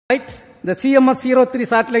The CMS-03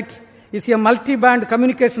 satellite is a multi-band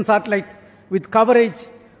communication satellite with coverage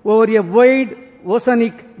over a wide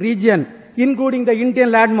oceanic region, including the Indian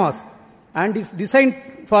landmass, and is designed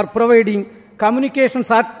for providing communication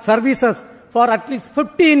services for at least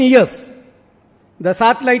 15 years. The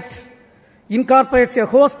satellite incorporates a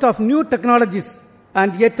host of new technologies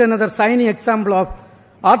and yet another shining example of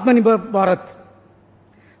Atmanirbhar Bharat.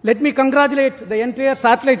 Let me congratulate the entire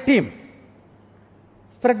satellite team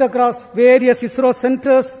spread across various ISRO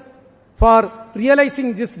centers for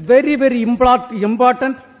realizing this very, very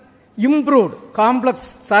important, improved,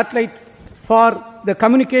 complex satellite for the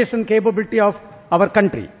communication capability of our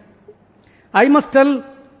country. I must tell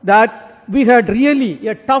that we had really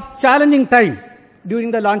a tough, challenging time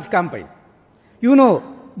during the launch campaign. You know,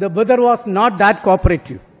 the weather was not that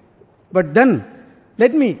cooperative. But then,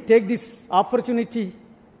 let me take this opportunity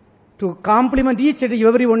to compliment each and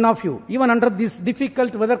every one of you. Even under this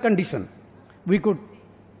difficult weather condition, we could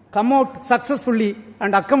come out successfully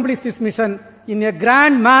and accomplish this mission in a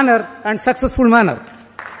grand manner and successful manner.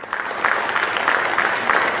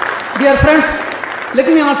 Dear friends, let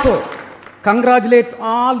me also congratulate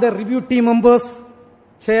all the review team members,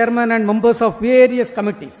 chairmen and members of various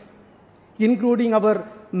committees, including our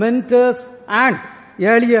mentors and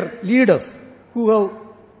earlier leaders who have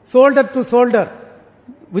shoulder to shoulder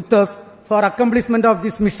with us for accomplishment of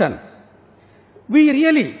this mission. We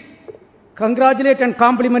really congratulate and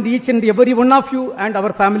compliment each and every one of you and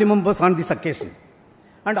our family members on this occasion.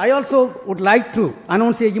 And I also would like to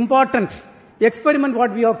announce an important experiment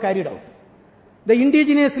what we have carried out. The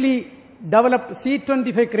indigenously developed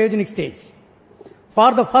C-25 cryogenic stage.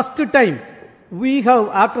 For the first time, we have,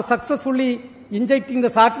 after successfully injecting the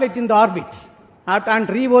satellite in the orbit and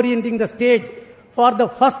reorienting the stage, for the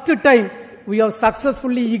first time, we have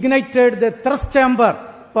successfully ignited the thrust chamber.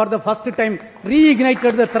 For the first time,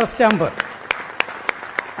 reignited the thrust chamber.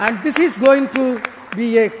 And this is going to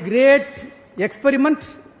be a great experiment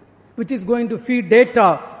which is going to feed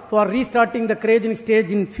data for restarting the cryogenic stage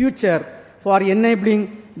in future, for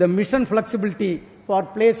enabling the mission flexibility for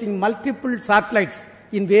placing multiple satellites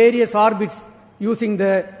in various orbits using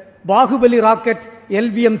the Bahubali rocket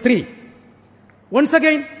LVM-3. Once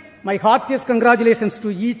again, my heartiest congratulations to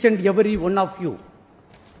each and every one of you.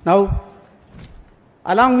 Now,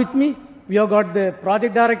 along with me, we have got the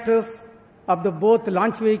project directors of the both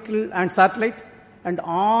launch vehicle and satellite, and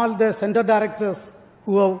all the center directors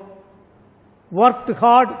who have worked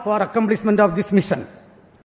hard for accomplishment of this mission.